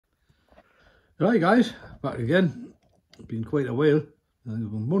Right guys, back again. Been quite a while, a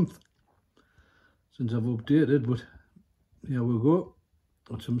month since I've updated, but here we go.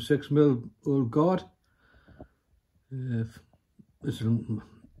 Got some 6mm old guard. This will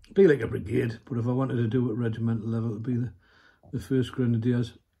be like a brigade, but if I wanted to do it regimental level, it would be the 1st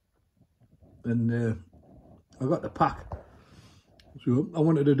Grenadiers. And I got the pack, so I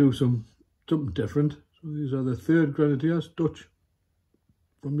wanted to do something different. So these are the 3rd Grenadiers, Dutch,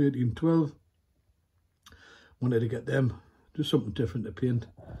 from 1812. Wanted to get them, just something different to paint.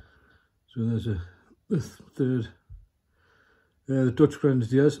 So there's the 3rd, the Dutch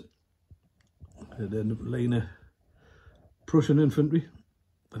Grenadiers, and then a line of Prussian infantry.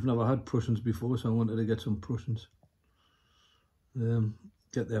 I've never had Prussians before, so I wanted to get some Prussians.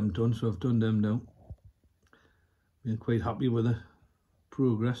 Get them done, so I've done them now. Been quite happy with the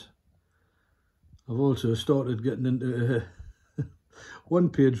progress. I've also started getting into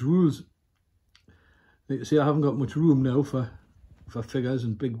one-page rules. Like you see, I haven't got much room now for figures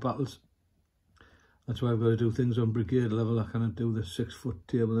and big battles. That's why I've got to do things on brigade level. I can't do the 6-foot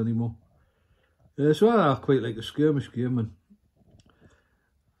table anymore. So I quite like the skirmish game, and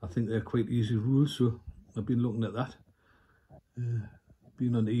I think they're quite easy rules, so I've been looking at that.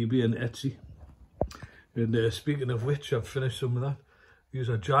 Been on eBay and Etsy. And speaking of which, I've finished some of that. These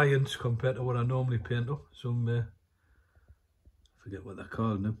are giants compared to what I normally paint up. Some, I forget what they're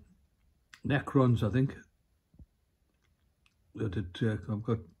called now. Necrons, I think.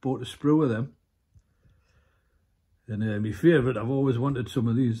 I've bought a sprue of them. And my favourite, I've always wanted some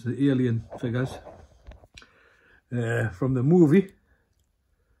of these, the alien figures. From the movie.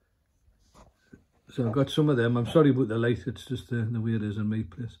 So I've got some of them. I'm sorry about the light, it's just the way it is in my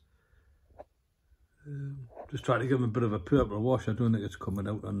place. Just trying to give them a bit of a purple wash. I don't think it's coming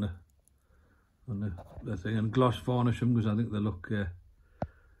out on the thing. And gloss varnish them, because I think they look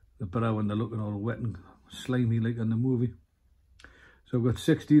the better when they're looking all wet and slimy like in the movie. So I've got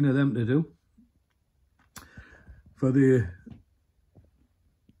 16 of them to do. For the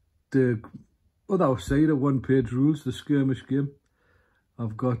other side of one-page rules, the skirmish game,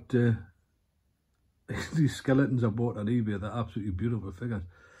 I've got these skeletons I bought on eBay. They're absolutely beautiful figures.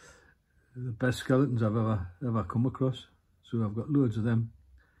 The best skeletons I've ever come across. So I've got loads of them.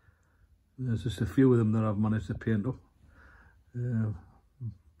 There's just a few of them that I've managed to paint up.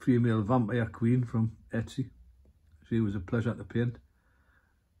 Female vampire queen from Etsy. She was a pleasure to paint.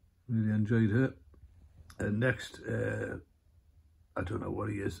 Really enjoyed her. And next, I don't know what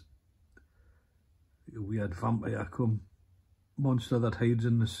he is. A weird vampire come monster that hides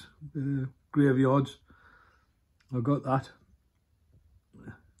in this graveyards. I got that.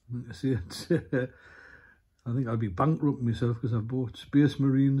 I see it. I think I'll be bankrupting myself because I've bought Space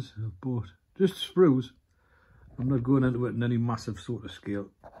Marines. I've bought just sprues. I'm not going into it in any massive sort of scale.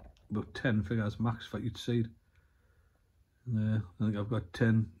 About 10 figures max for each side. And, I think I've got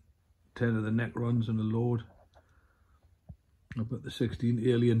 10 of the Necrons and the Lord. I've got the 16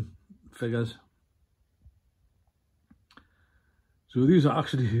 alien figures. So these are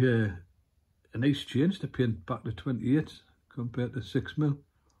actually a nice change to paint back to 28 compared to 6mm.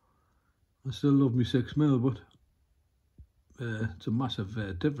 I still love me 6mm, but it's a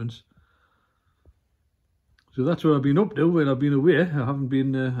massive difference. So that's what I've been up to when I've been away. I haven't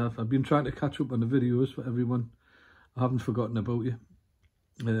been. I've been trying to catch up on the videos for everyone. I haven't forgotten about you.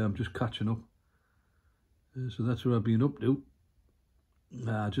 I'm just catching up. So that's what I've been up to.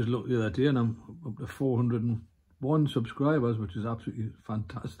 I just looked the other day and I'm up to 401 subscribers, which is absolutely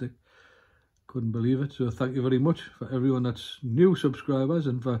fantastic. Couldn't believe it. So thank you very much for everyone that's new subscribers,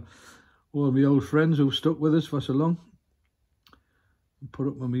 and for all my old friends who've stuck with us for so long. Put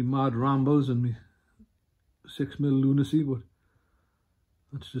up with me mad rambles and me 6mm lunacy, but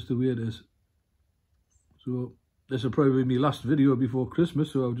that's just the way it is. So this will probably be my last video before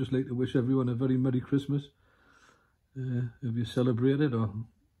Christmas, so I would just like to wish everyone a very Merry Christmas. If you celebrate it, or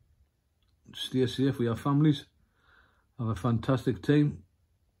stay safe with your families. Have a fantastic time.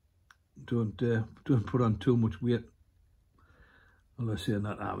 Don't put on too much weight. Well, I'm saying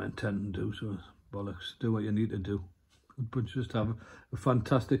that I'm intending to, so bollocks, do what you need to do. But just have a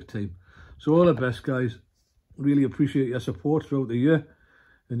fantastic time. So all the best, guys. Really appreciate your support throughout the year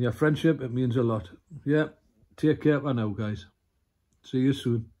and your friendship. It means a lot. Yeah, take care for now, guys. See you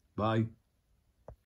soon. Bye.